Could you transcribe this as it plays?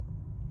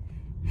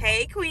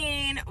Hey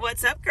Queen,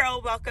 what's up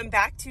girl? Welcome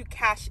back to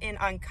Cash In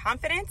on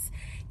Confidence.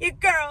 Your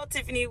girl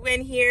Tiffany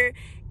Wynn here,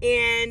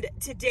 and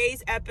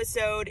today's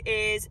episode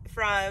is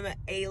from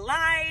a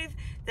live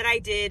that I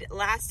did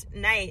last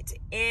night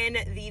in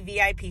the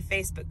VIP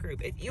Facebook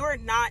group. If you are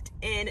not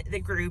in the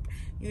group,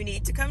 you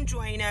need to come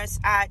join us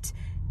at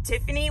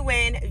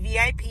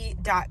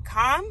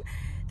tiffanywynnvip.com.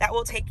 That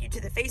will take you to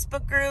the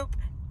Facebook group.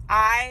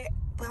 I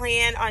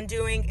plan on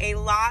doing a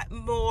lot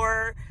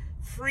more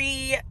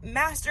free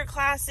master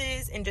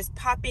classes and just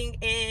popping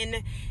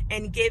in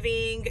and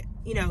giving,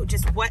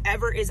 just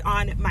whatever is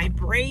on my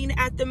brain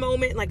at the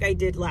moment, like I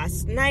did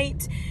last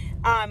night.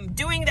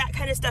 Doing that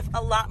kind of stuff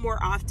a lot more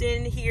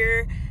often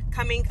here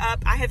coming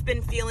up. I have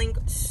been feeling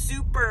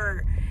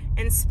super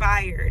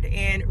inspired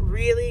and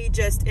really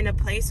just in a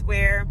place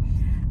where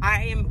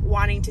I am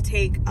wanting to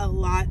take a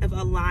lot of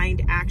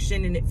aligned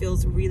action, and it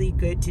feels really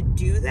good to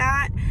do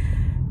that,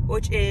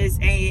 which is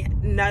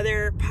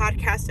another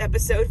podcast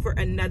episode for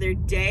another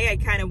day. I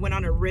kind of went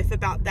on a riff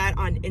about that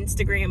on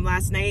Instagram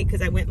last night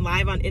because I went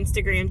live on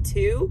Instagram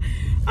too.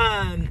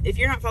 If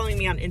you're not following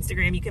me on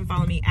Instagram, you can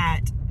follow me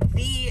at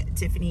the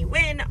Tiffany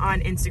Wynn on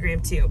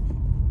Instagram too.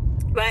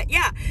 But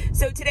yeah,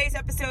 so today's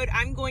episode,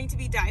 I'm going to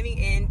be diving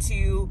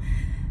into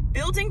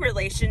building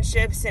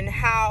relationships and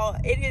how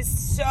it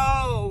is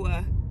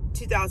so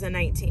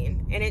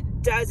 2019 and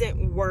it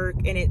doesn't work,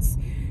 and it's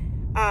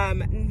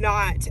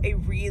not a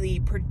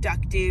really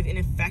productive and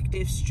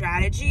effective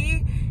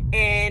strategy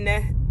in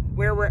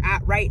where we're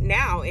at right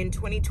now in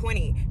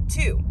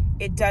 2022.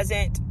 It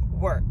doesn't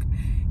work.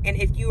 And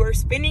if you are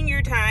spending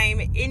your time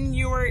in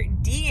your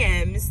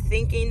DMs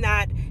thinking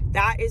that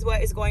that is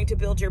what is going to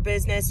build your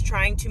business,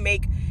 trying to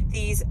make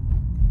these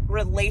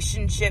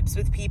relationships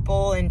with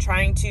people and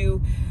trying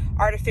to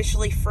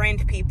artificially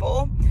friend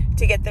people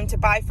to get them to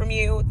buy from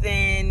you,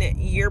 then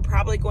you're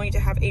probably going to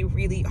have a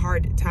really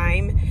hard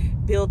time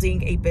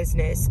building a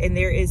business. And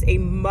there is a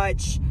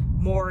much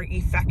more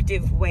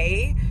effective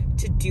way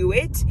to do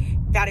it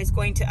that is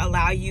going to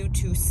allow you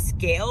to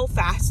scale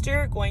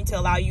faster, going to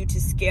allow you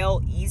to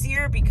scale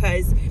easier,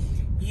 because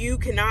you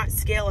cannot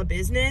scale a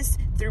business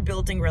through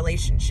building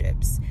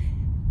relationships.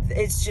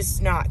 It's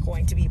just not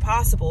going to be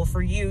possible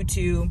for you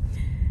to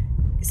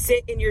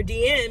sit in your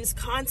DMs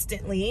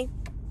constantly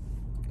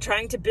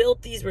trying to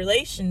build these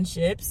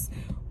relationships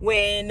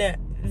when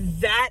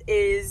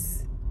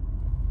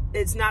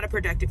it's not a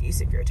productive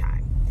use of your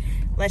time.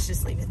 Let's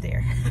just leave it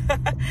there. All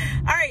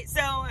right,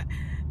 so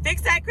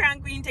fix that crown,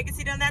 queen, take a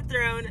seat on that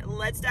throne.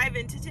 Let's dive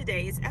into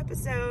today's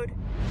episode.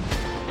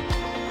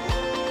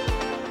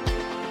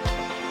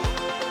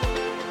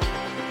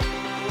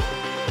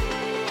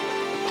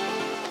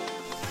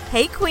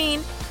 Hey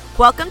queen,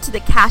 welcome to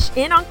the Cash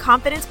In on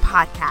Confidence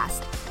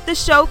podcast, the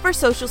show for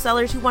social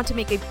sellers who want to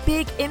make a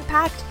big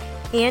impact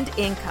and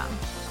income.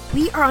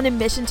 We are on a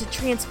mission to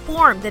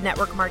transform the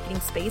network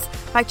marketing space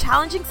by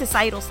challenging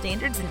societal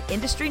standards and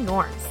industry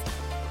norms.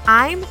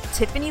 I'm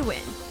Tiffany Wynn.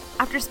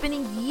 After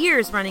spending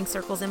years running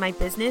circles in my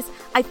business,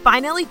 I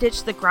finally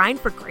ditched the grind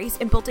for grace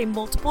and built a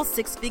multiple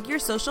six-figure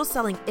social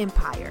selling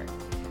empire.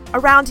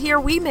 Around here,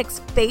 we mix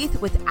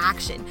faith with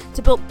action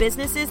to build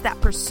businesses that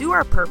pursue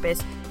our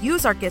purpose,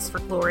 use our gifts for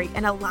glory,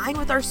 and align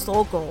with our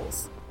soul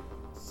goals.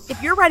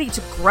 If you're ready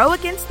to grow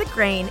against the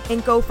grain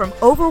and go from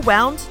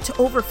overwhelmed to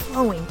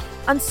overflowing,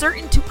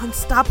 uncertain to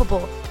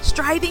unstoppable,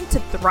 striving to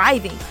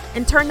thriving,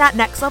 and turn that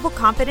next level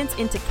confidence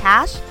into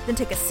cash, then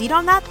take a seat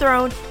on that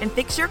throne and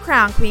fix your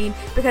crown, queen,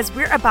 because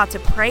we're about to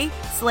pray,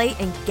 slay,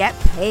 and get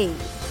paid.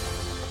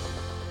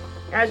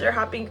 As you're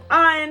hopping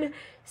on,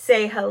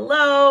 say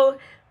hello.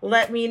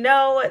 Let me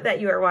know that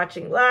you are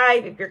watching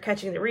live. If you're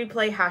catching the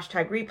replay,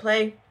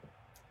 #replay.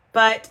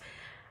 But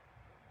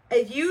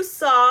if you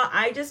saw,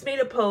 I just made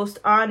a post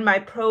on my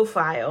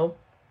profile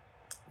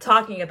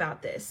talking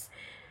about this.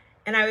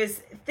 And I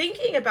was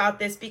thinking about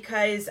this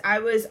because I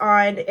was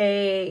on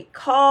a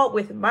call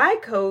with my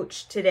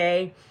coach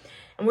today,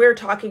 and we were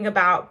talking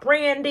about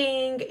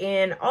branding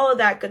and all of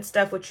that good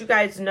stuff, which you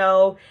guys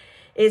know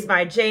is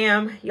my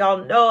jam.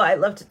 Y'all know I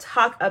love to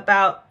talk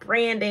about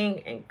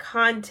branding and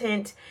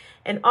content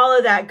and all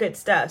of that good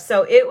stuff.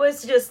 So it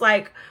was just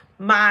like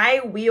my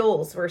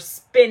wheels were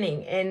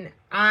spinning and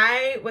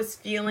I was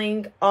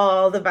feeling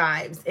all the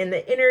vibes and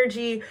the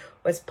energy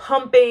was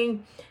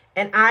pumping.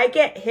 And I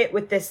get hit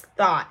with this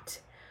thought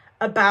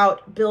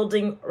about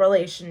building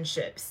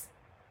relationships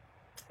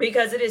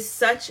because it is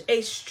such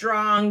a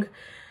strong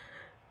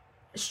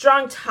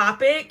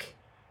topic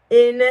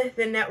in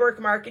the network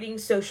marketing,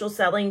 social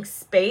selling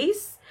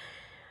space.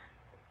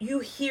 You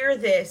hear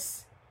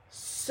this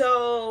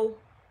so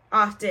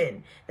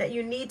often that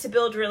you need to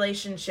build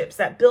relationships,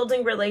 that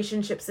building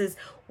relationships is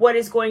what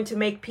is going to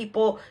make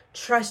people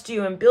trust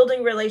you, and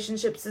building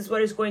relationships is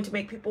what is going to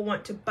make people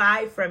want to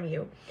buy from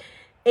you.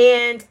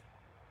 And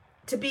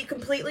to be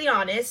completely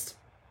honest,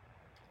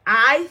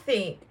 I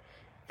think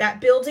that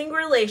building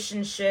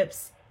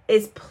relationships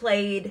is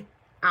played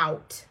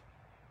out.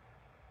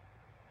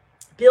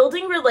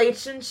 Building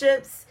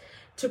relationships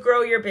to grow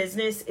your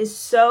business is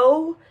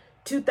so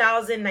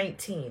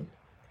 2019.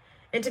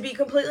 And to be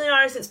completely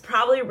honest, it's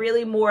probably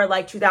really more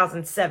like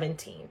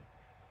 2017.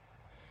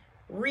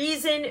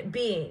 Reason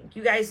being,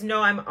 you guys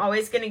know I'm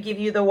always going to give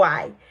you the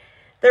why.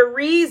 The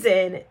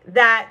reason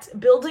that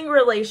building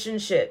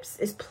relationships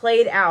is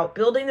played out,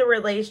 building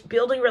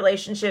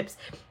relationships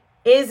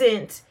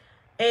isn't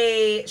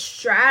a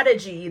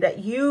strategy that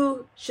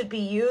you should be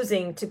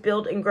using to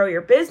build and grow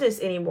your business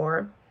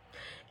anymore,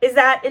 is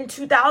that in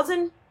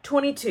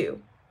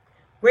 2022,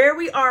 where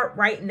we are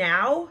right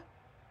now,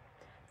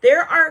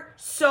 there are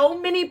so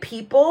many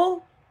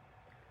people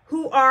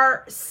who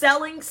are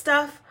selling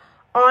stuff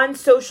on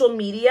social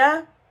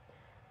media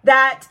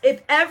that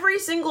if every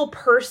single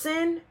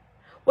person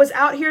was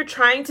out here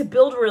trying to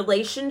build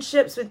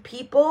relationships with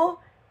people,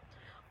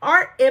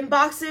 our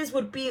inboxes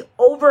would be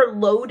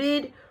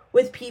overloaded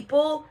with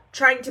people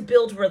trying to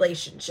build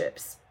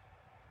relationships.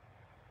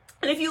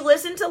 And if you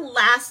listen to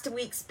last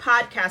week's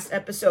podcast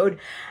episode,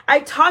 I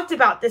talked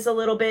about this a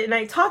little bit, and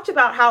I talked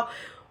about how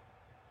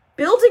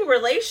building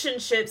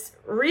relationships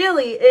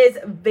really is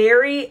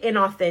very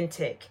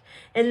inauthentic.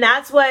 And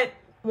that's what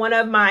one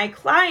of my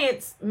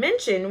clients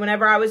mentioned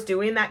whenever I was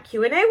doing that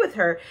Q&A with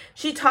her.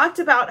 She talked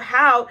about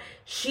how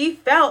she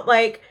felt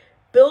like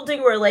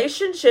building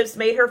relationships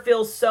made her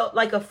feel so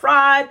like a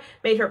fraud,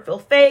 made her feel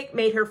fake,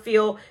 made her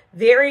feel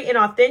very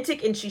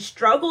inauthentic. And she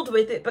struggled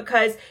with it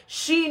because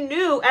she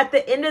knew at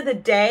the end of the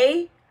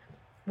day,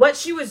 what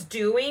she was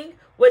doing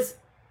was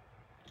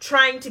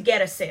trying to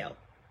get a sale.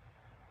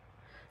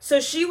 So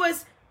she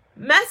was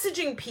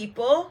messaging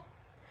people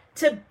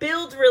to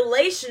build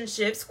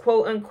relationships,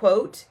 quote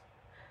unquote,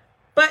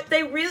 but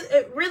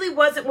it really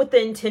wasn't with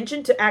the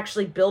intention to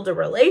actually build a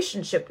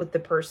relationship with the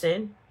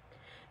person.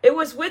 It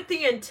was with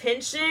the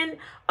intention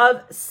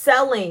of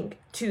selling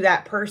to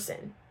that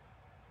person.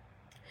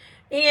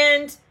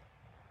 And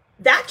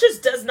that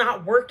just does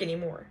not work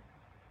anymore.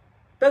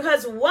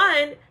 Because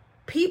one,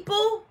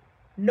 people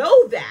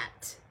know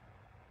that.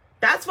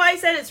 That's why I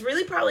said it's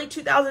really probably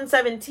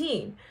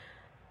 2017.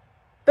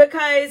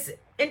 Because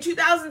in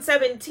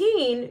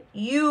 2017,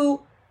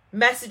 you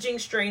messaging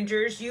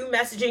strangers, you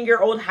messaging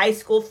your old high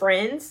school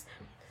friends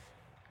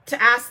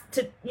to ask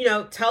to,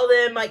 tell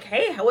them like,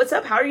 hey, what's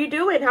up? How are you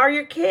doing? How are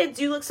your kids?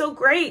 You look so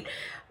great.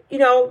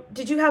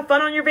 Did you have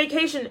fun on your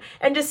vacation?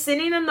 And just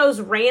sending them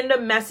those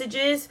random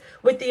messages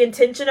with the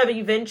intention of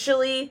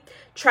eventually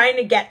trying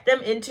to get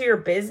them into your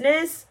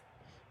business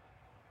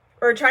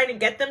or trying to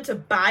get them to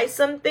buy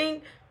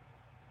something.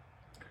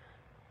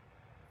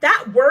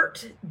 That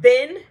worked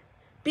then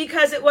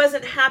because it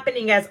wasn't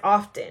happening as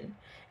often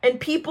and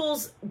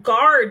people's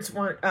guards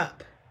weren't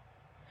up.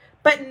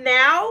 But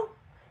now,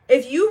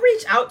 if you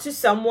reach out to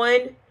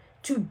someone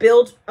to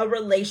build a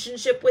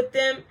relationship with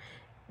them,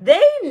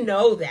 they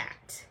know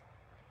that.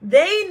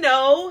 They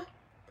know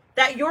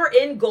that your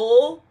end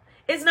goal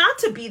is not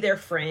to be their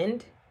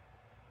friend.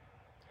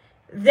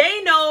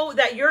 They know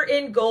that your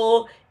end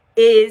goal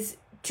is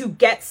to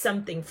get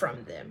something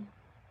from them.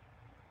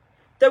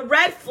 The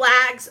red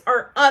flags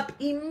are up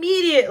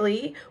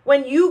immediately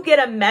when you get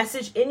a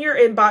message in your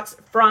inbox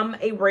from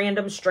a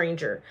random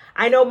stranger.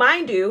 I know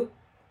mine do.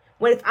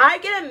 If I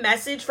get a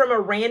message from a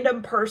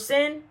random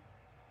person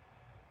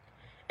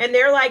and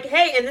they're like,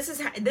 hey, and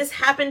this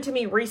happened to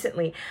me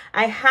recently.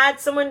 I had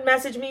someone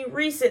message me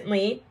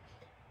recently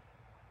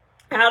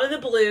out of the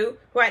blue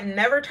who I'd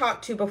never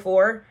talked to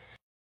before.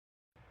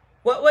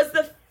 What was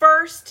the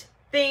first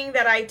thing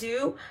that I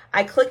do?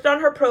 I clicked on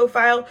her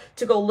profile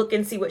to go look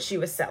and see what she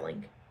was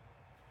selling.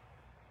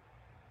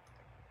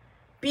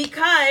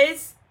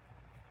 Because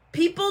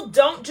people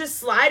don't just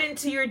slide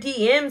into your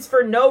DMs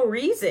for no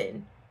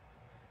reason.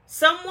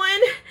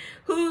 Someone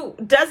who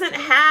doesn't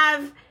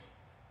have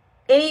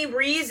any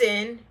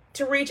reason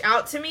to reach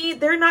out to me,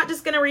 they're not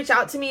just going to reach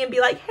out to me and be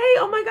like, hey,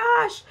 oh my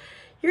gosh,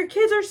 your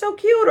kids are so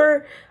cute.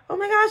 Or, oh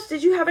my gosh,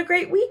 did you have a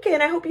great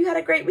weekend? I hope you had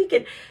a great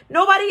weekend.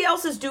 Nobody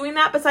else is doing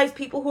that besides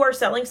people who are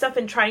selling stuff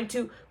and trying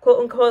to, quote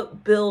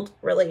unquote, build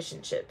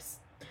relationships.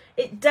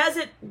 It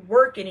doesn't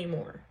work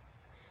anymore.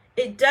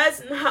 It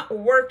does not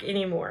work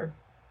anymore.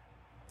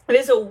 It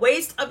is a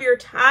waste of your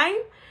time.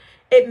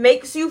 It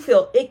makes you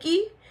feel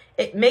icky.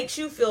 It makes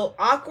you feel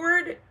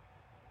awkward.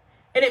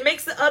 And it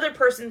makes the other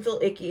person feel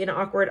icky and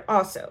awkward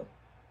also.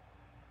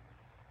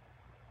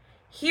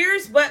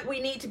 Here's what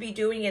we need to be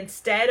doing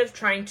instead of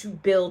trying to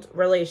build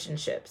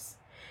relationships.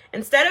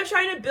 Instead of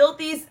trying to build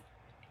these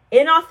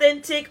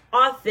inauthentic,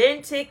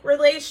 authentic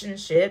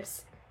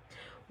relationships,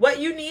 what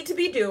you need to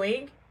be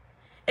doing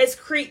is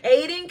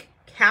creating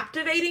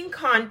captivating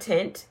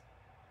content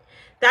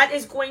that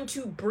is going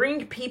to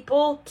bring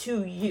people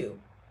to you.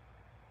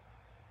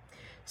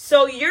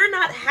 So you're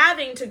not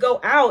having to go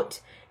out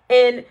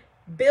and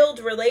build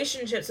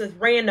relationships with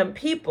random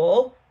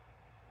people.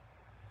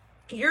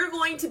 You're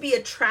going to be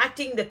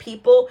attracting the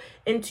people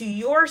into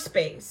your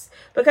space.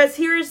 Because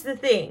here's the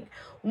thing.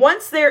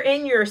 Once they're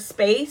in your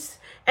space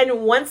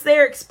and once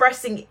they're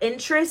expressing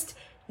interest,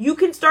 you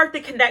can start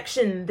the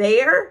connection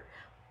there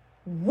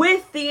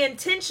with the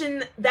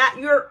intention that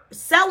you're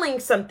selling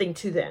something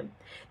to them.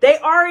 They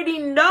already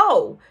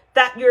know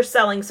that you're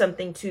selling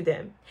something to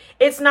them.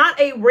 It's not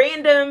a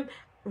random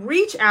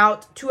reach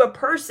out to a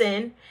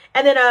person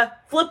and then a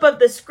flip of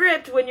the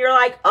script when you're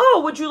like,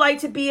 oh, would you like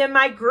to be in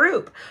my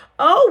group?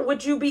 Oh,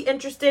 would you be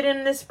interested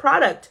in this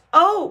product?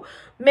 Oh,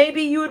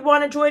 maybe you would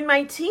want to join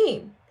my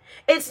team.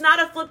 It's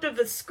not a flip of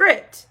the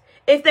script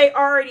if they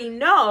already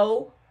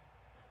know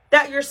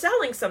that you're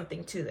selling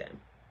something to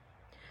them.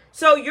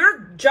 So your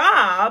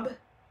job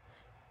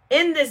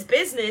in this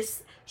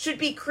business should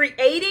be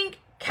creating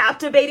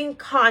captivating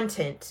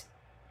content,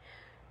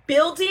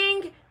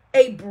 building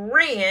a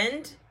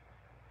brand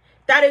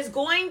that is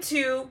going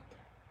to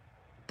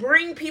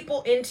bring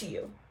people into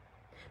you,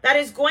 that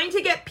is going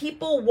to get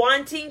people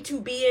wanting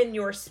to be in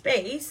your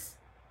space,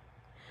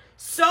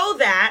 so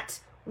that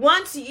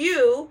once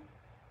you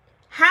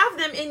have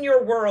them in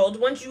your world,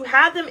 once you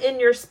have them in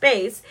your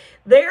space,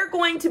 they're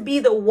going to be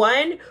the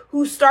one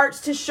who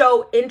starts to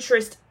show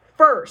interest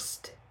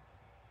first.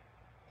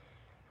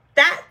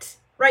 That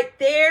right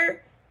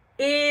there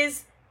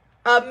is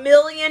 $1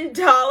 million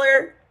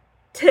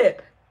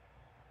tip.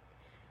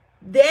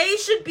 They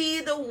should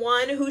be the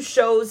one who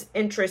shows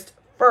interest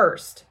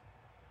first.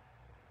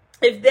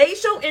 If they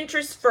show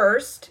interest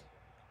first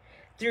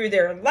through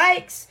their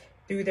likes,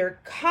 through their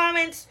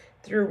comments,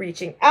 through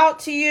reaching out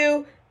to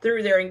you,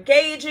 through their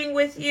engaging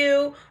with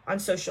you on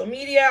social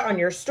media, on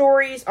your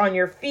stories, on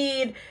your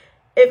feed,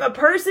 if a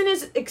person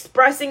is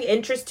expressing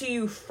interest to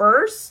you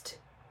first,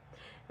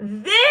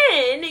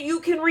 then you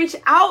can reach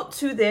out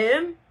to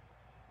them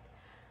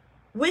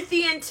with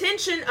the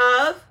intention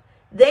of,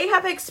 they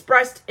have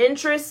expressed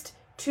interest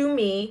to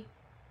me.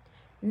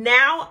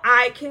 Now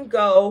I can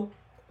go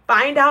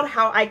find out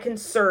how I can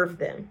serve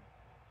them.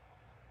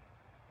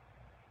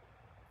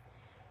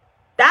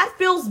 That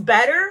feels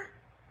better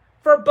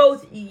for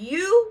both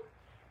you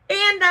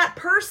and that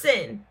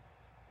person.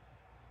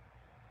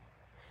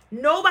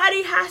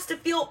 Nobody has to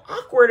feel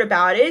awkward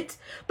about it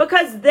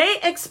because they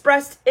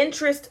expressed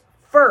interest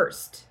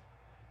first.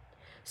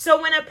 So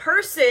when a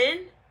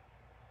person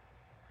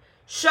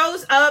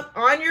shows up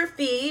on your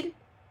feed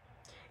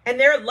and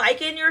they're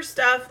liking your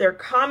stuff, they're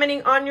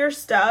commenting on your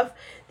stuff,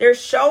 they're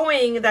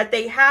showing that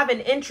they have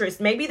an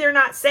interest. Maybe they're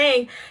not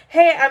saying,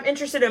 hey, I'm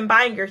interested in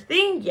buying your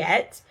thing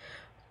yet.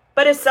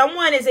 But if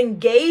someone is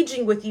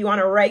engaging with you on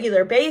a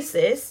regular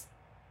basis,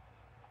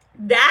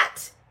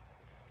 that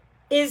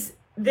is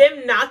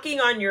them knocking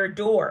on your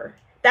door.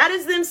 That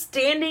is them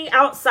standing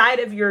outside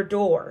of your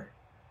door.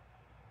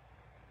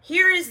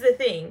 Here is the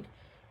thing.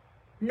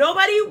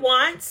 Nobody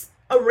wants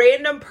a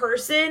random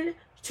person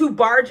to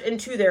barge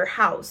into their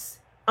house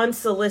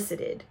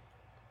unsolicited.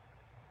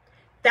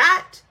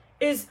 That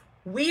is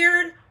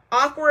weird,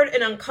 awkward,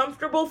 and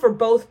uncomfortable for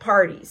both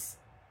parties.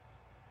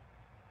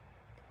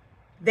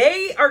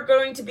 They are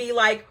going to be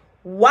like,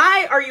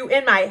 why are you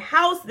in my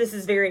house? This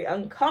is very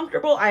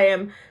uncomfortable. I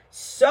am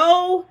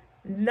so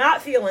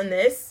not feeling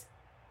this.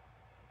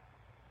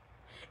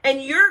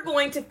 And you're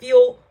going to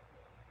feel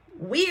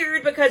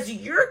weird because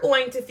you're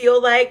going to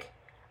feel like,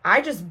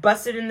 I just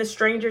busted in the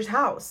stranger's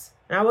house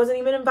and I wasn't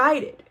even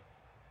invited.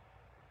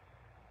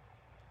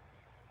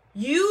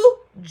 You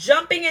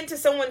jumping into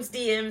someone's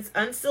DMs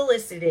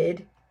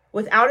unsolicited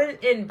without an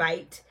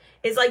invite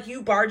is like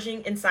you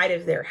barging inside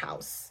of their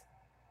house.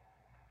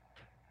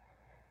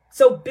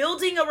 So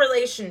building a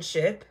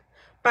relationship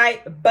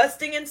by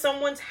busting in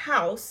someone's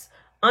house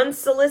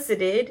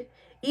unsolicited,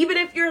 even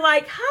if you're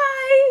like,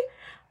 hi,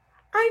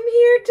 I'm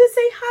here to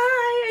say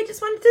hi. I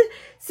just wanted to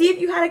see if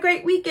you had a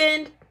great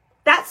weekend.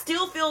 That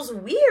still feels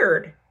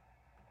weird.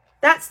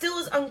 That still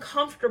is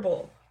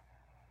uncomfortable.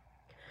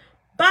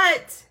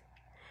 But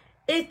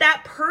if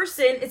that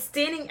person is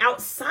standing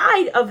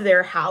outside of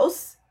their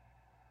house,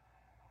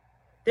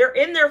 they're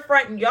in their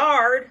front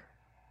yard,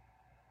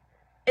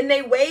 and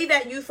they wave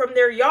at you from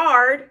their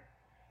yard,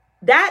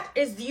 that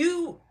is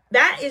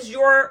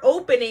your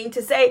opening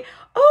to say,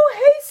 oh,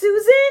 hey,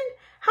 Susan,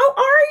 how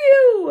are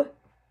you?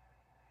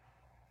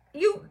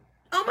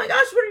 Oh my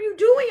gosh, what are you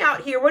doing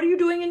out here? What are you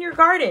doing in your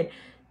garden?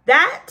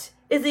 That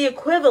is the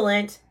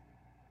equivalent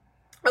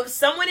of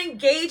someone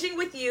engaging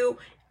with you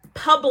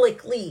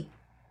publicly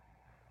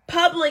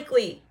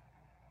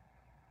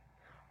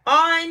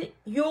on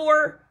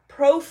your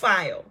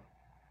profile,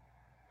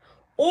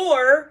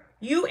 or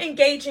you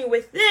engaging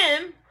with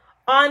them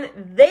on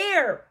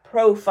their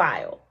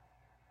profile.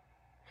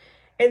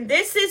 And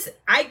this is,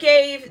 I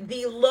gave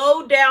the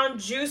lowdown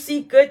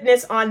juicy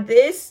goodness on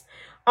this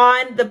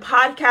on the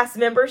podcast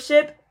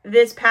membership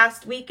this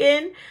past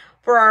weekend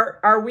for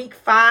our week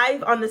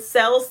 5 on the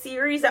sales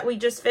series that we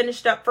just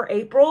finished up for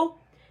April.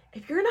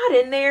 If you're not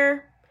in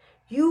there,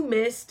 you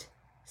missed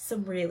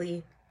some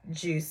really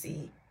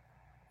juicy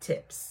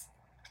tips.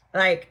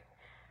 Like,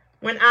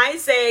 when I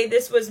say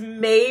this was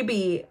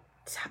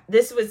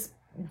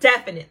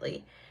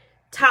definitely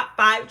top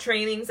 5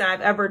 trainings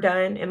I've ever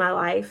done in my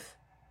life,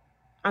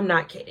 I'm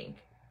not kidding.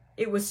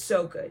 It was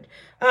so good.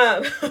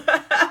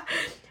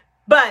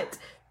 But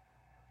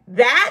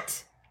that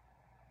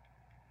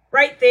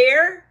right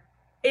there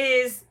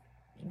is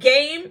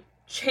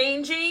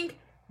game-changing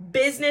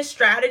business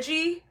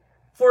strategy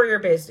for your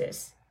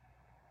business.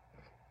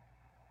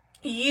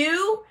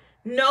 You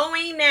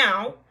knowing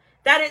now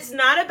that it's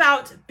not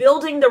about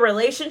building the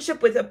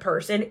relationship with a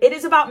person, it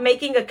is about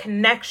making a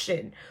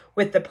connection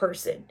with the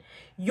person.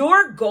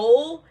 Your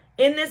goal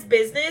in this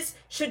business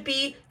should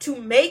be to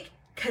make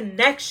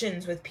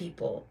connections with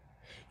people.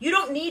 You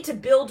don't need to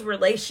build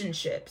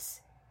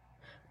relationships.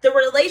 The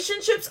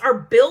relationships are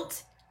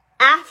built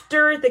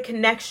after the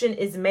connection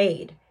is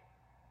made.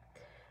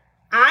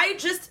 I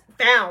just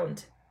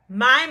found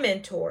my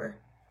mentor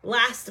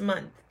last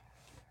month.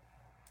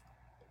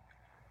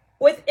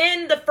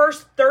 Within the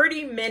first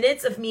 30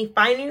 minutes of me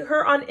finding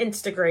her on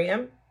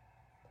Instagram,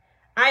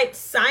 I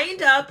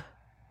signed up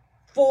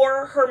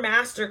for her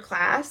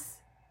masterclass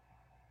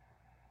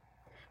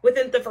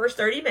within the first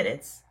 30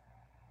 minutes.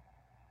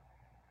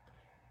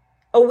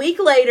 A week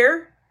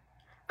later,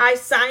 I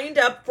signed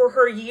up for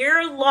her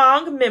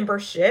year-long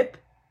membership,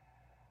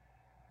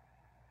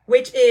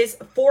 which is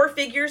 4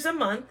 figures a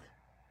month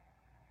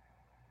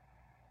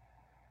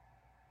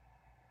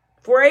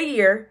for a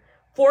year,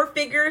 4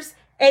 figures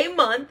a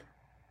month,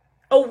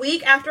 a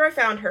week after I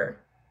found her.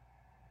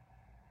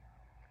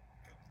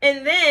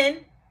 And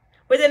then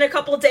within a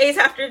couple of days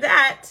after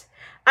that,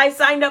 I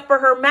signed up for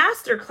her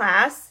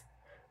masterclass,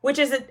 which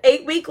is an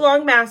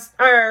 8-week-long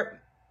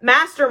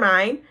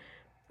mastermind,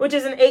 which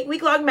is an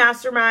 8-week-long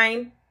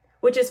mastermind,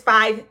 which is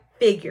 5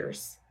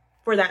 figures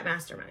for that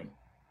mastermind.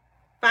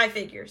 5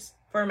 figures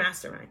for a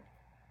mastermind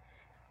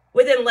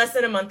within less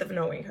than a month of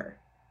knowing her.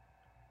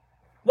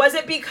 Was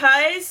it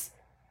because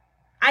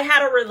I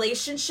had a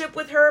relationship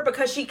with her,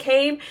 because she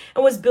came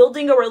and was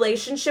building a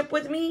relationship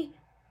with me?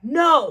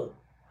 No,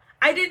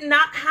 I did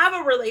not have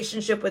a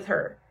relationship with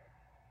her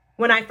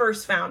when I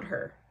first found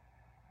her.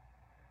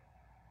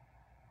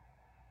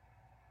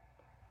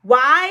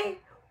 Why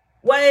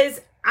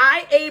was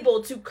I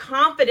able to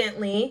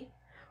confidently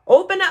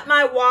open up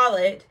my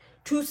wallet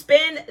to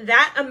spend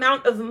that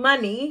amount of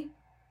money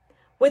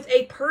with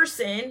a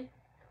person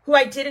who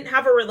I didn't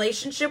have a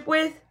relationship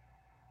with?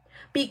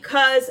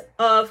 Because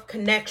of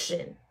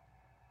connection.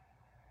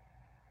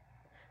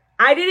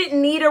 I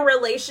didn't need a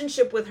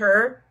relationship with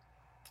her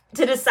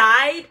to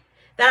decide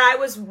that I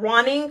was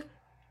wanting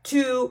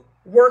to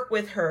work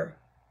with her,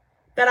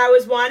 that I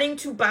was wanting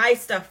to buy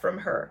stuff from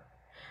her.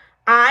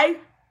 I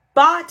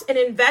bought and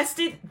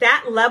invested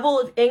that level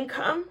of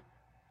income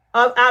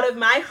out of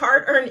my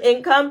hard-earned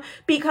income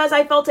because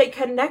I felt a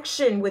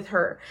connection with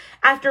her.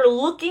 After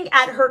looking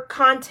at her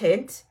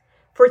content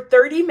for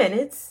 30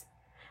 minutes,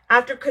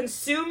 after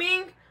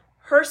consuming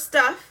her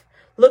stuff,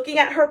 looking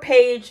at her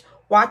page,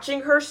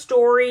 watching her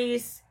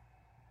stories,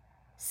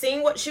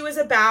 seeing what she was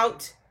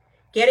about,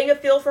 getting a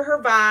feel for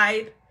her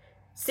vibe,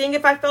 seeing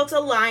if I felt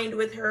aligned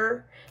with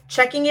her,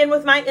 checking in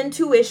with my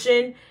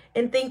intuition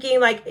and thinking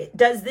like,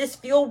 does this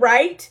feel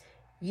right?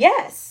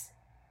 Yes.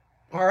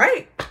 All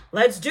right,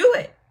 let's do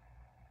it.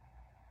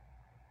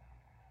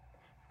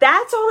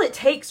 That's all it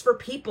takes for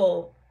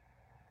people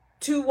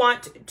to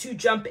want to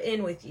jump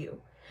in with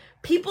you.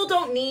 People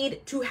don't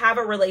need to have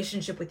a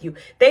relationship with you.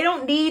 They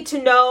don't need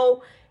to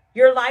know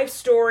your life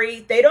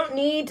story. They don't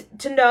need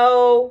to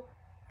know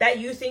that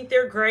you think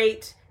they're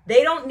great.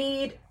 They don't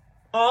need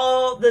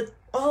all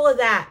of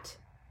that.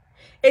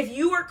 If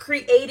you are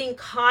creating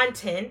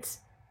content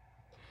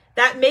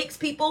that makes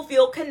people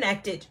feel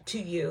connected to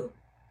you,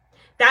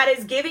 that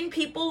is giving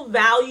people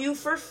value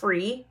for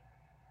free,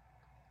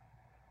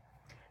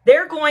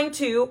 they're going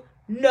to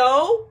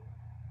know,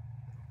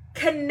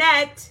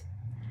 connect,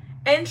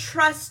 and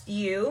trust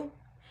you.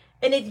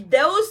 And if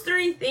those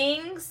 3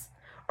 things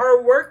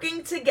are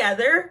working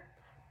together,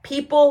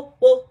 people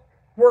will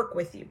work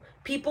with you.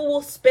 People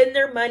will spend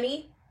their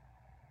money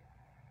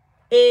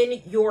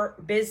in your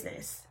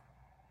business.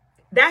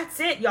 That's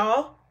it,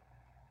 y'all.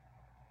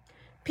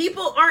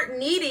 People aren't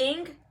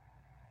needing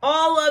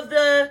all of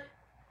the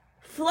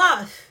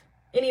fluff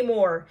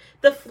anymore.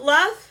 The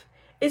fluff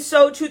is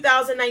so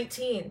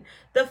 2019.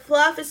 The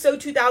fluff is so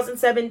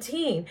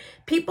 2017.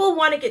 People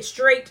want to get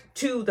straight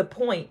to the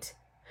point.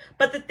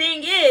 But the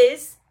thing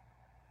is,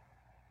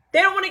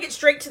 they don't want to get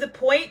straight to the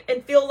point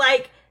and feel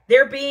like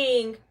they're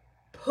being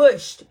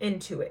pushed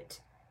into it.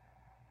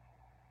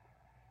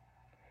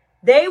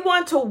 They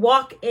want to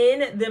walk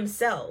in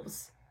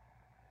themselves.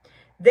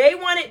 They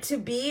want it to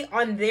be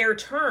on their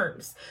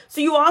terms.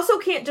 So you also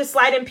can't just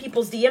slide in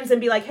people's DMs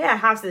and be like, hey, I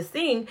have this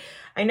thing.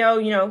 I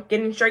know,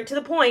 getting straight to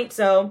the point.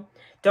 So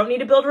don't need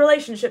to build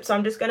relationships. So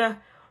I'm just going to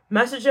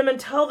message them and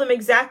tell them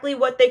exactly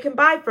what they can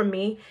buy from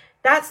me.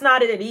 That's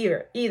not it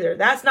either.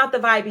 That's not the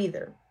vibe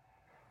either.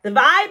 The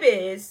vibe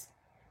is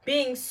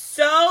being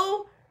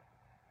so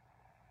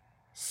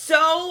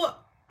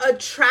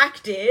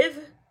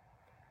attractive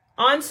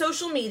on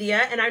social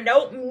media. And I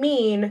don't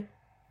mean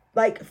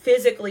like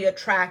physically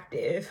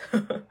attractive,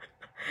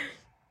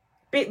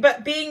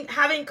 but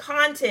having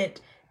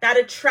content that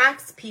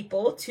attracts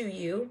people to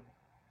you,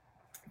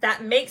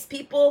 that makes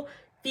people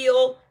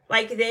feel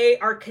like they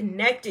are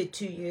connected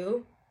to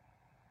you,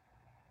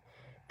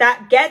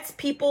 that gets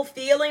people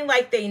feeling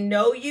like they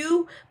know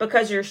you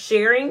because you're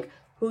sharing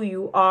who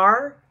you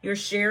are. You're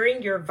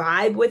sharing your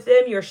vibe with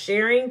them.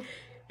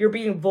 You're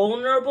being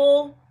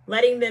vulnerable,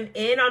 letting them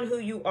in on who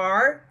you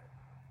are.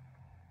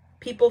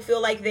 People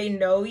feel like they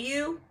know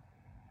you.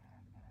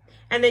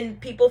 And then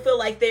people feel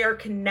like they are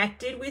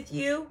connected with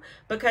you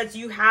because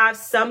you have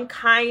some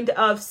kind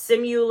of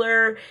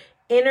similar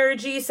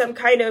energy, some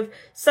kind of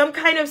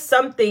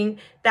something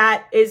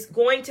that is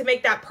going to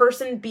make that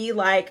person be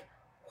like,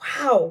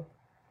 wow,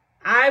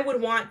 I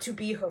would want to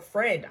be her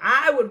friend.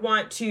 I would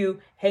want to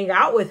hang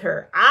out with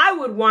her. I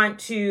would want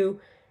to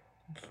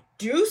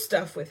do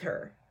stuff with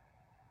her,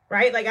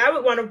 right? Like I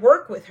would want to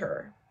work with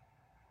her.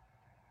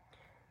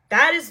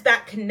 That is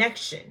that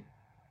connection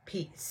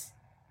piece.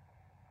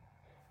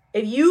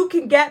 If you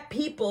can get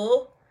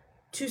people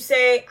to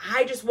say,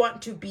 I just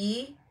want to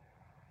be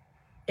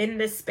in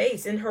this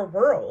space, in her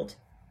world,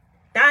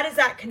 that is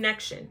that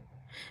connection.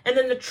 And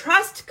then the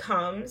trust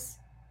comes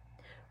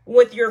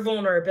with your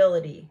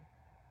vulnerability,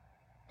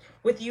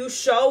 with you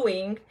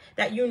showing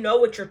that you know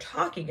what you're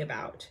talking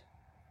about,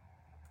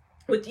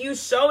 with you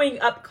showing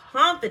up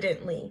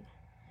confidently.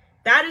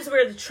 That is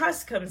where the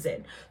trust comes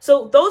in.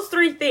 So those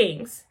three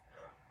things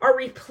are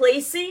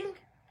replacing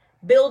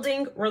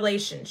building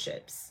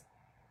relationships.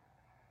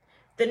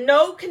 The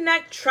no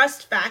connect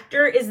trust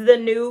factor is the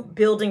new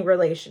building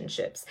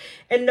relationships.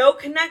 And no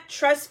connect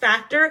trust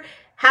factor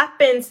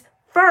happens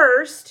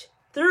first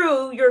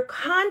through your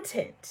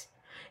content.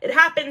 It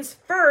happens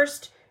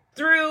first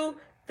through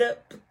the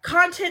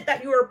content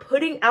that you are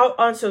putting out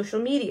on social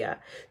media,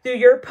 through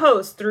your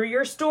posts, through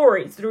your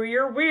stories, through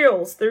your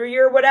reels, through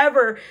your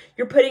whatever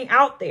you're putting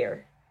out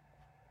there.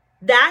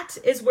 That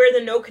is where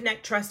the no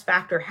connect trust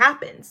factor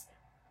happens.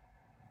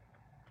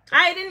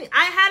 I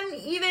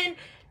hadn't even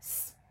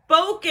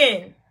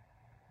spoken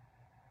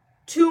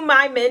to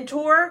my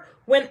mentor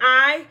when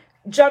I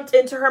jumped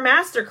into her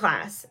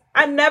masterclass.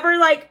 I never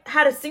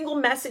had a single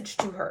message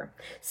to her.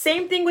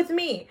 Same thing with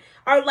me.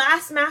 Our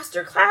last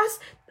masterclass,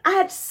 I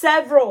had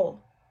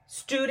several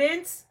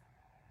students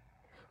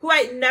who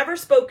I'd never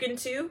spoken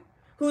to,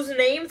 whose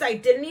names I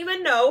didn't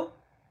even know,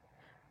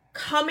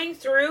 coming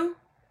through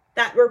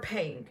that were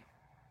paying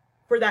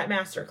for that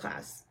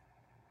masterclass.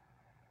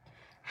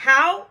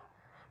 How?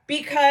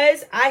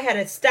 Because I had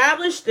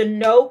established the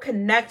no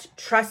connect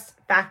trust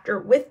factor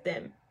with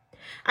them.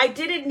 I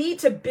didn't need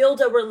to build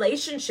a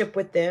relationship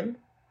with them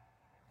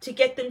to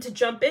get them to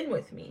jump in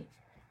with me.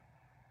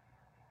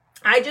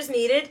 I just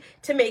needed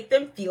to make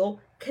them feel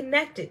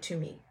connected to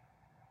me.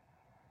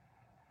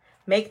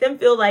 Make them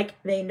feel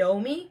like they know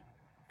me,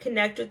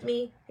 connect with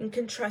me, and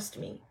can trust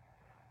me.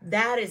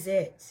 That is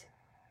it.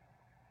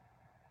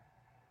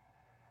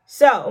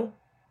 So,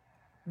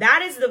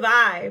 that is the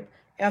vibe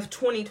of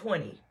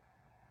 2020.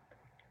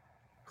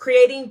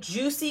 Creating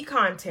juicy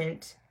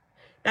content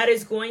that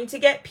is going to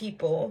get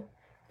people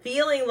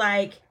feeling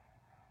like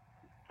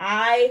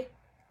I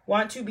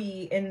want to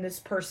be in this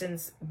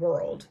person's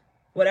world.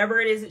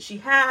 Whatever it is that she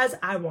has,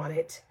 I want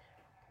it.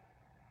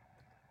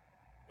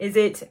 Is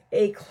it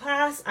a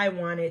class? I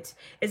want it.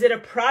 Is it a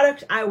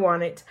product? I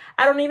want it.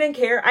 I don't even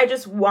care. I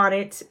just want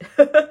it.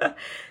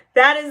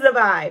 That is the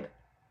vibe.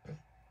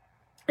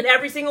 And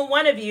every single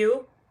one of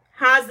you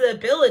has the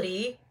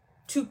ability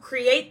to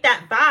create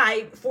that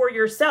vibe for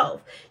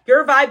yourself.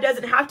 Your vibe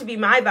doesn't have to be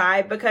my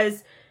vibe,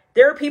 because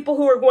there are people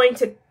who are going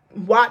to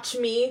watch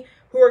me,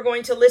 who are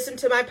going to listen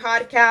to my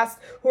podcast,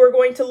 who are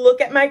going to look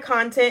at my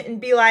content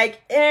and be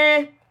like,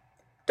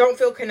 don't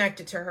feel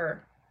connected to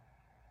her.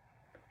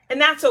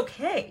 And that's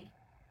okay.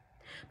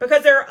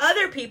 Because there are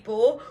other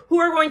people who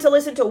are going to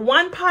listen to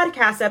one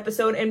podcast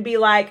episode and be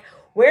like,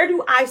 where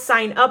do I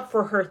sign up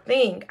for her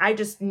thing? I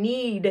just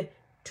need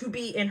to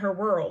be in her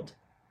world.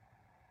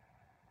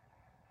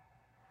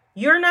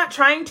 You're not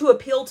trying to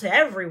appeal to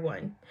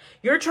everyone.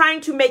 You're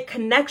trying to make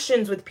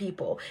connections with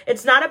people.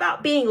 It's not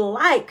about being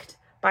liked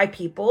by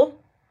people,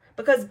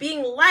 because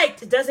being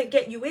liked doesn't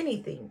get you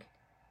anything.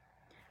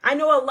 I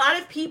know a lot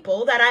of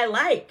people that I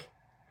like.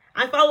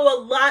 I follow a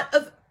lot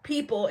of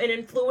people and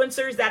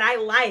influencers that I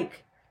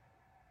like.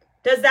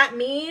 Does that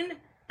mean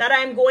that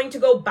I'm going to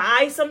go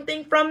buy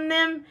something from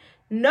them?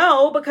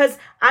 No, because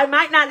I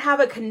might not have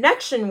a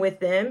connection with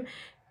them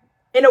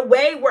in a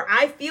way where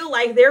I feel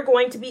like they're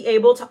going to be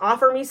able to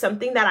offer me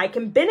something that I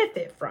can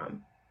benefit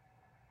from.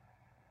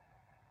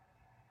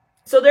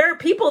 So there are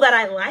people that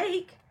I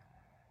like,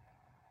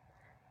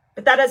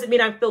 but that doesn't mean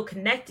I feel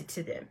connected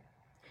to them.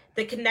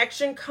 The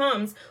connection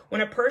comes when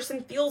a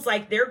person feels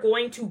like they're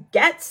going to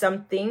get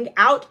something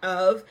out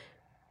of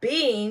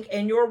being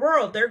in your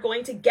world. They're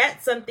going to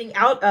get something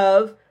out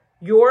of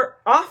your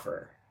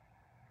offer.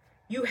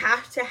 You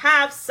have to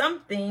have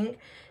something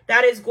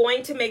that is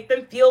going to make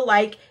them feel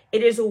like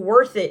it is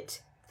worth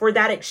it for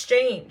that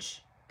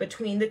exchange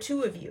between the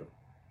two of you.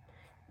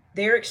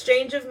 Their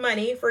exchange of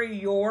money for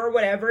your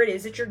whatever it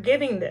is that you're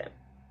giving them.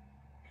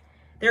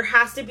 There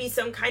has to be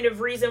some kind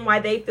of reason why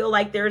they feel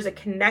like there's a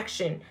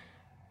connection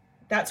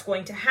that's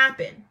going to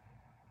happen.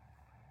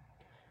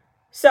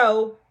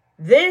 So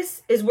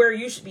this is where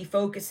you should be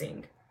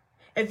focusing.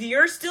 If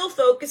you're still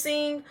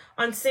focusing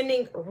on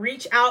sending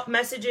reach out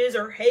messages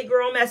or hey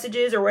girl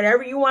messages or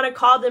whatever you want to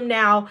call them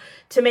now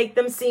to make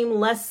them seem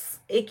less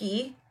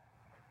icky,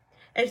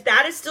 if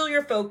that is still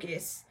your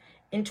focus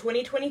in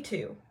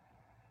 2022,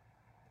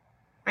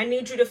 I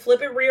need you to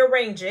flip it,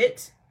 rearrange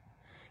it,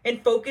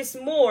 and focus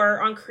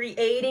more on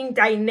creating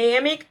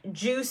dynamic,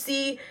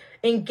 juicy,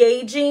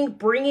 engaging,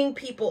 bringing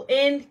people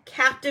in,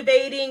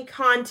 captivating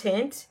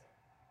content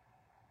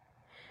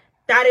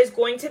that is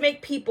going to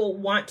make people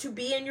want to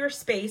be in your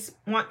space,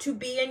 want to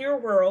be in your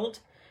world,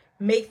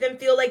 make them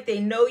feel like they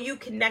know you,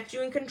 connect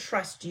you, and can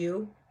trust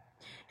you.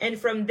 And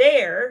from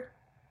there,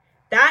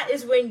 that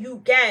is when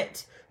you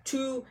get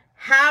to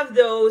have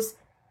those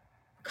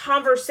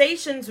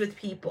conversations with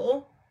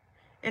people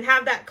and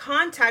have that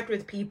contact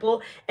with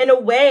people in a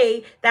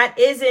way that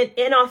isn't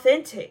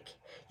inauthentic.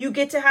 You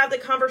get to have the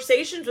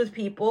conversations with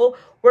people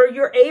where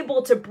you're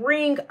able to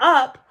bring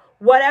up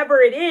whatever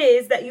it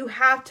is that you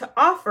have to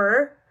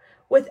offer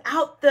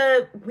without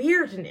the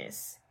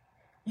weirdness.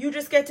 You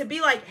just get to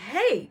be like,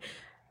 hey,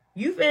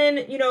 you've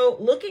been,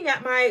 looking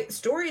at my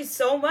stories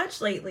so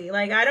much lately.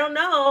 Like, I don't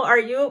know, are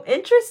you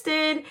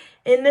interested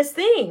in this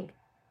thing?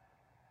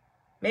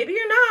 Maybe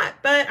you're not,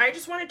 but I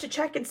just wanted to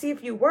check and see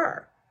if you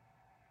were.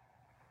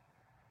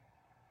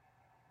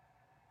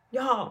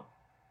 Y'all,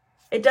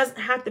 it doesn't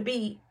have to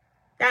be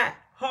that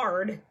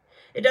hard.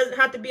 It doesn't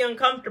have to be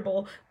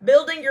uncomfortable.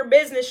 Building your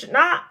business should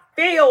not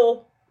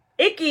feel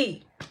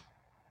icky.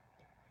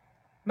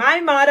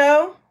 My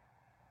motto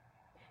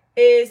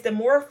is the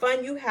more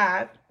fun you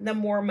have, the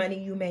more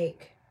money you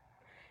make.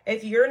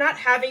 If you're not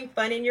having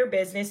fun in your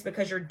business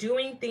because you're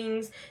doing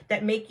things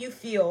that make you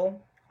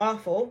feel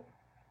awful,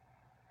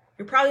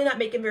 you're probably not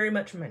making very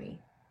much money.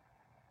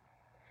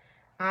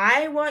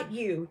 I want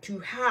you to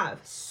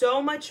have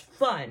so much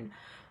fun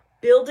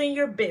building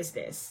your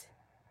business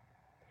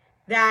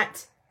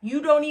that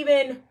you don't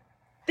even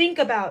think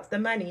about the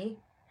money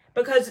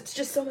because it's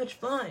just so much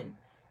fun.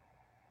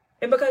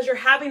 And because you're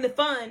having the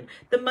fun,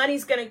 the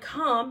money's going to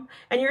come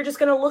and you're just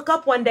going to look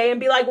up one day and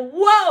be like,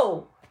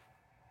 whoa,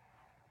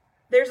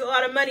 there's a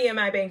lot of money in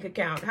my bank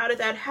account. How did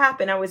that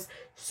happen? I was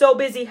so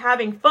busy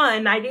having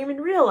fun, I didn't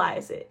even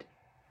realize it.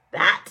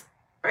 That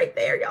right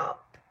there, y'all.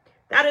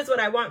 That is what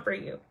I want for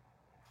you.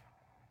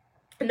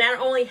 And that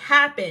only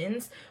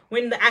happens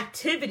when the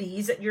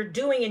activities that you're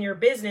doing in your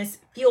business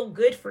feel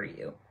good for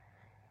you.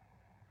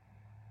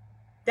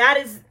 That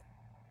is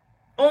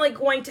only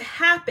going to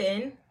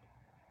happen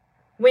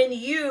when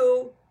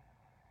you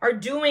are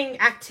doing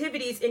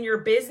activities in your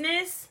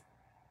business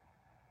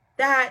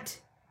that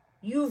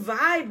you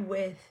vibe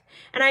with.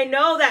 And I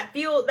know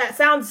that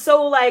sounds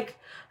so like,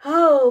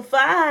 oh,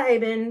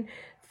 vibe and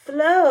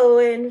flow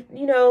and,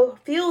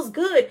 feels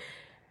good.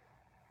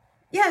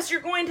 Yes,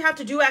 you're going to have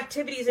to do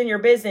activities in your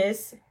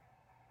business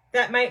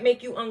that might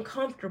make you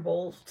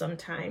uncomfortable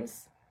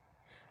sometimes.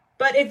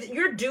 But if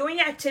you're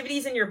doing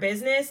activities in your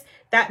business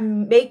that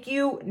make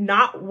you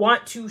not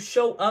want to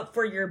show up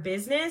for your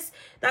business,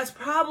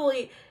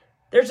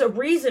 there's a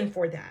reason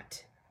for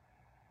that.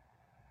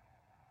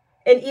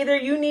 And either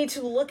you need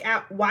to look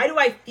at, why do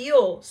I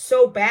feel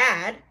so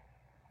bad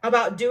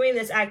about doing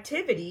this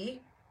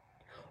activity?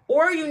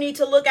 Or you need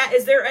to look at,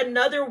 is there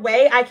another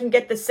way I can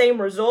get the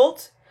same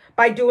result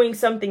by doing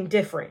something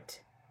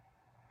different?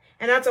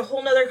 And that's a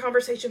whole nother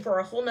conversation for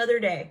a whole nother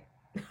day.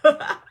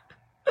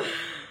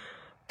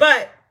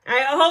 But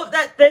I hope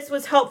that this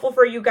was helpful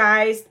for you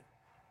guys.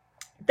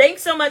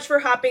 Thanks so much for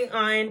hopping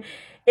on.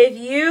 If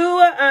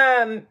you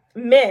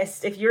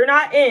if you're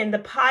not in the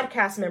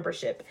podcast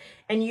membership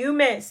and you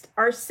missed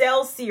our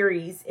sales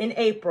series in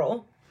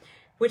April,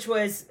 which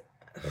was,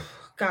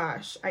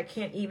 I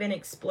can't even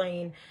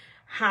explain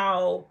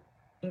how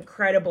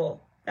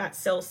incredible that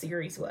sales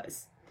series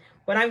was.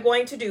 What I'm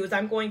going to do is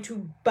I'm going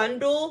to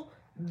bundle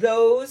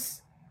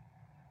those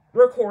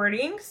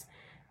recordings.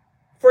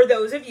 For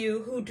those of you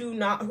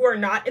who are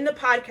not in the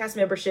podcast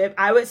membership,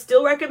 I would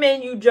still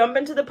recommend you jump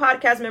into the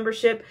podcast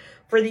membership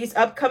for these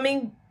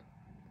upcoming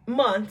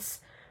months.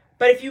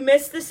 But if you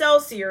missed the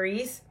sales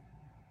series,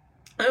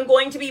 I'm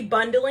going to be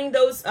bundling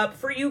those up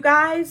for you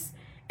guys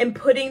and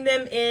putting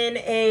them in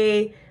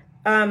a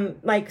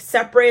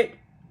separate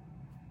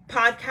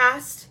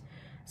podcast.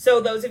 So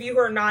those of you who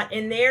are not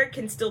in there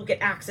can still get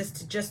access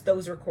to just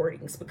those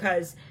recordings,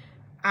 because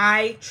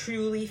I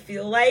truly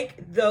feel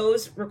like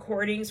those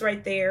recordings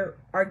right there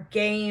are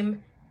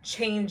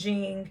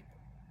game-changing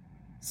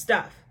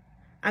stuff.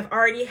 I've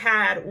already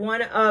had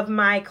one of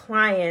my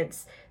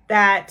clients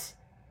that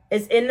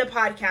is in the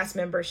podcast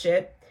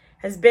membership,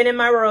 has been in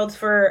my world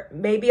for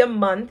maybe a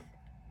month.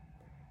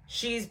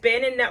 She's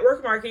been in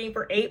network marketing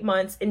for 8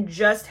 months and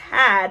just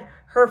had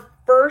her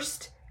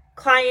first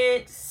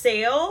client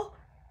sale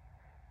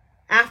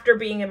after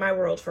being in my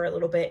world for a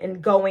little bit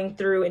and going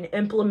through and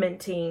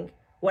implementing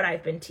what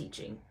I've been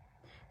teaching.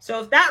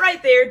 So if that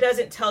right there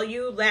doesn't tell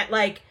you that,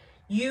 like,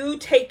 you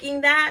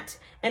taking that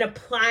and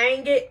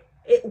applying it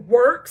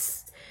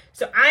works.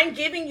 So I'm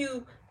giving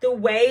you the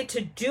way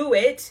to do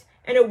it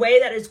in a way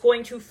that is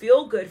going to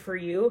feel good for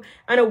you,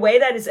 in a way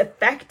that is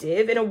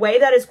effective, in a way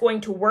that is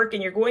going to work,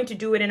 and you're going to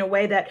do it in a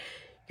way that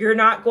you're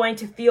not going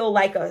to feel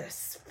like a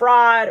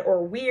fraud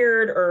or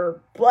weird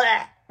or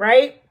blah,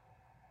 right?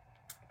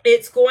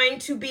 It's going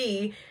to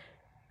be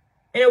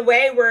in a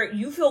way where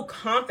you feel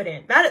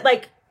confident. That,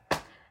 like,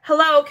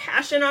 hello,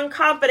 Cash In on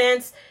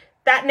Confidence.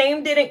 That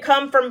name didn't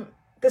come from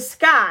the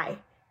sky.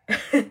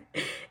 It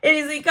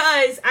is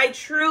because I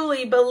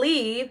truly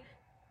believe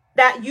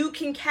that you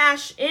can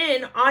cash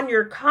in on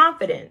your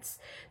confidence,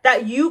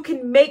 that you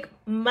can make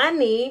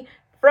money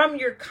from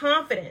your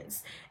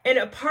confidence. And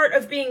a part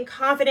of being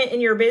confident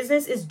in your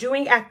business is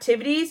doing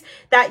activities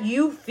that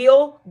you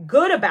feel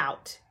good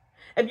about.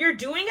 If you're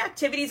doing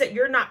activities that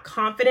you're not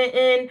confident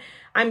in,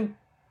 I'm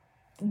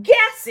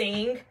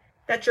guessing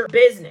that your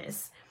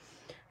business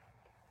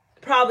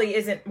probably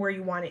isn't where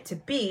you want it to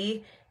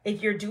be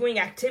if you're doing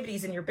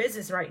activities in your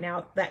business right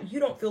now that you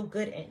don't feel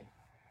good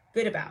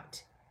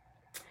about.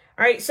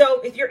 All right,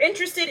 so if you're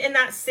interested in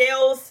that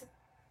sales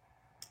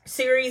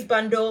series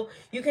bundle,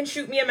 you can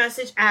shoot me a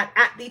message at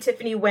the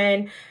Tiffany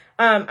Wynn.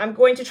 I'm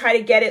going to try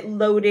to get it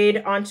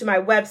loaded onto my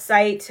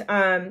website.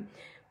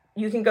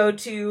 You can go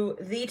to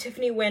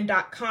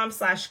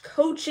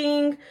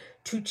thetiffanyWynn.com/coaching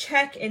to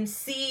check and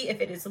see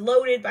if it is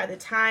loaded by the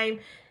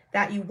time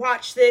that you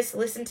watch this,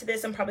 listen to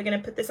this. I'm probably going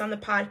to put this on the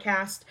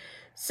podcast.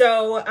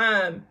 So,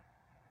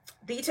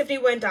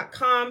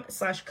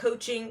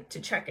 thetiffanyWynn.com/coaching to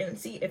check and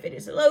see if it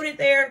is loaded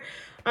there.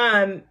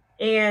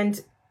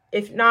 And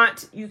if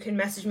not, you can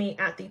message me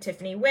at the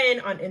Tiffany Wynn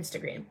on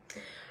Instagram.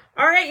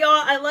 All right, y'all.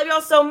 I love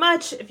y'all so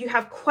much. If you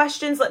have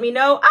questions, let me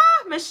know.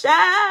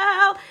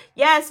 Michelle.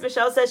 Yes,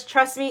 Michelle says,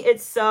 trust me,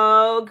 it's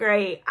so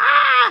great.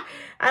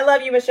 I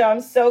love you, Michelle.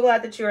 I'm so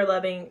glad that you are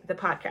loving the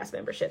podcast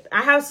membership.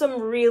 I have some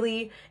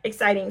really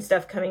exciting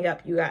stuff coming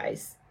up, you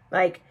guys.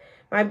 Like,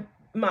 my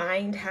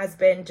mind has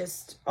been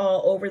just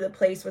all over the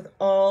place with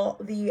all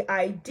the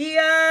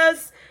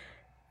ideas.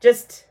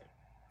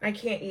 I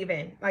can't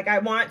even. Like, I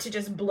want to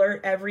just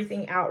blurt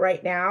everything out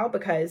right now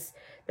because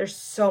there's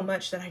so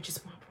much that I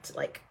just want to,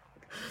 like,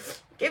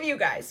 give you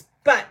guys.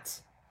 But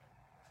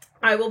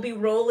I will be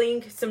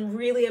rolling some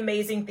really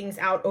amazing things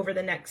out over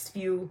the next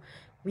few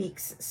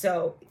weeks.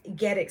 So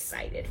get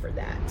excited for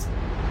that.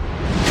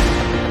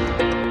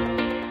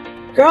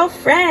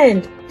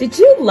 Girlfriend, did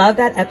you love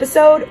that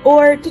episode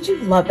or did you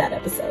love that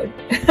episode?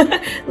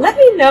 Let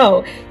me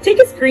know. Take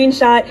a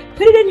screenshot,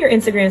 put it in your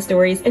Instagram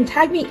stories, and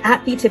tag me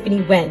at the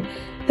Tiffany Wynn.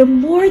 The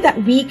more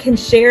that we can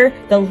share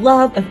the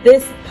love of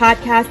this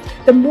podcast,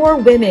 the more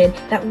women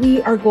that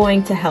we are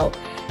going to help.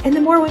 And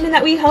the more women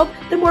that we help,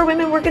 the more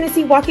women we're going to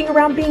see walking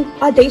around being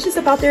audacious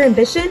about their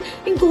ambition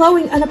and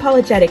glowing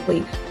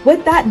unapologetically.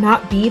 Would that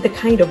not be the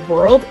kind of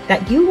world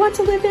that you want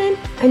to live in?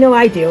 I know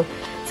I do.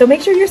 So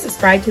make sure you're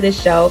subscribed to this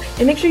show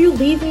and make sure you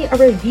leave me a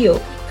review.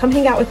 Come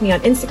hang out with me on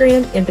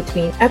Instagram in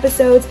between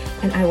episodes,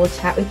 and I will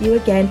chat with you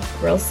again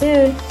real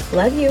soon.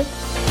 Love you.